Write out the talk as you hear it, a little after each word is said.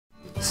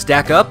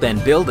Stack up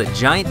and build a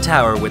giant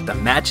tower with the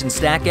Match and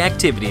Stack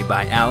activity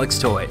by Alex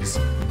Toys.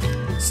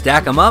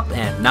 Stack 'em up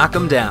and knock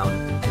 'em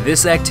down.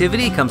 This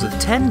activity comes with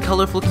 10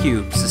 colorful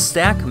cubes to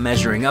stack,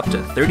 measuring up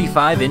to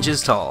 35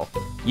 inches tall.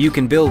 You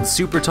can build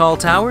super tall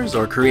towers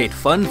or create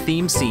fun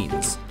themed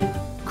scenes.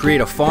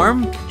 Create a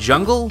farm,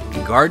 jungle,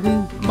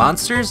 garden,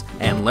 monsters,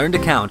 and learn to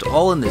count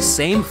all in the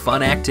same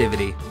fun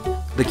activity.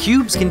 The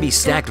cubes can be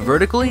stacked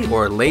vertically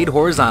or laid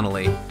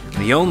horizontally.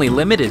 The only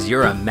limit is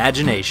your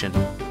imagination.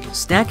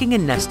 Stacking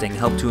and nesting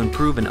help to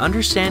improve an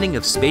understanding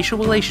of spatial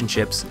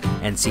relationships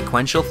and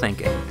sequential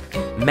thinking.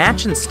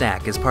 Match and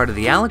Stack is part of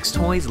the Alex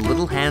Toys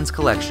Little Hands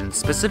collection,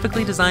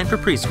 specifically designed for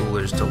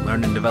preschoolers to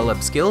learn and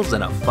develop skills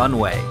in a fun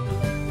way.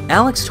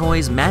 Alex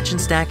Toys Match and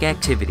Stack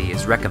activity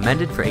is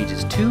recommended for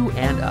ages 2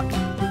 and up.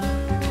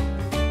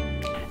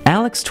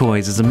 Alex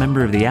Toys is a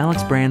member of the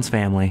Alex Brands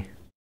family.